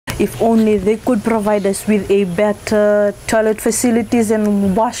If only they could provide us with a better toilet facilities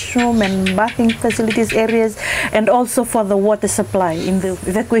and washroom and bathing facilities areas, and also for the water supply in the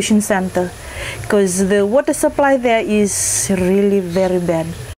evacuation center, because the water supply there is really very bad.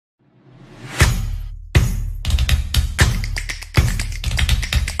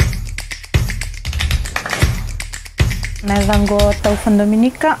 Navango Taufa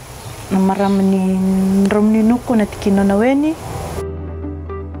Dominika, namaramani romni nuku na tikino na weni.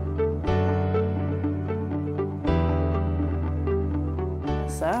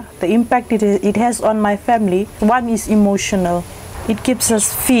 The impact it has on my family, one is emotional. It gives us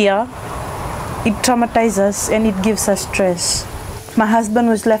fear, it traumatizes us, and it gives us stress. My husband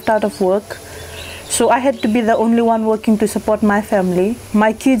was left out of work, so I had to be the only one working to support my family.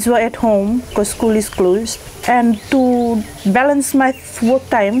 My kids were at home because school is closed. And to balance my work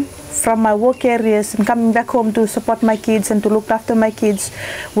time from my work areas and coming back home to support my kids and to look after my kids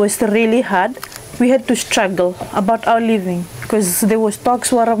was really hard. We had to struggle about our living because there were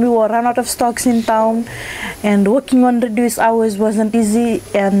stocks where we were run out of stocks in town, and working on reduced hours wasn't easy,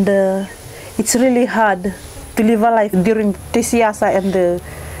 and it's really hard to live a life during this Yasa, and the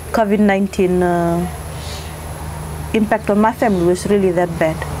COVID-19 impact on my family was really that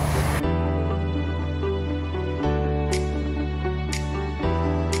bad.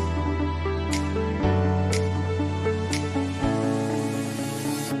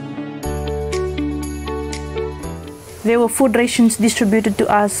 There were food rations distributed to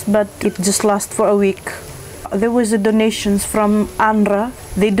us, but it just lasted for a week. There was donations from ANRA.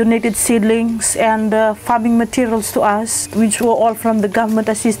 They donated seedlings and farming materials to us, which were all from the government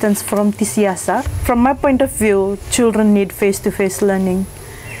assistance from Yasa. From my point of view, children need face-to-face learning.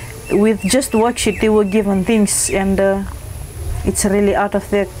 With just worksheet, they were given things, and it's really out of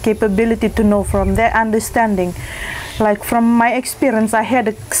their capability to know from their understanding. Like from my experience, I had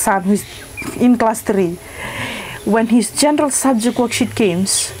a son who's in class 3. When his general subject worksheet came,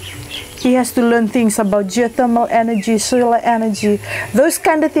 he has to learn things about geothermal energy, solar energy. Those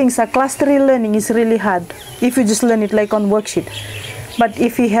kind of things, class 3 learning is really hard if you just learn it like on worksheet. But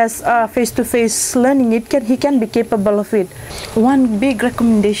if he has face-to-face learning, he can be capable of it. One big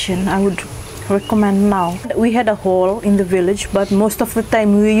recommendation I would recommend now. We had a hall in the village, but most of the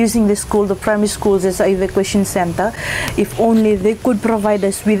time we were using the school, the primary schools, as an evacuation center. If only they could provide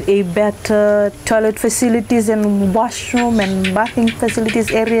us with a better toilet facilities and washroom and bathing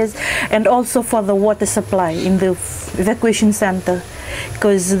facilities areas, and also for the water supply in the evacuation center,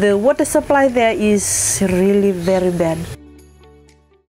 because the water supply there is really very bad.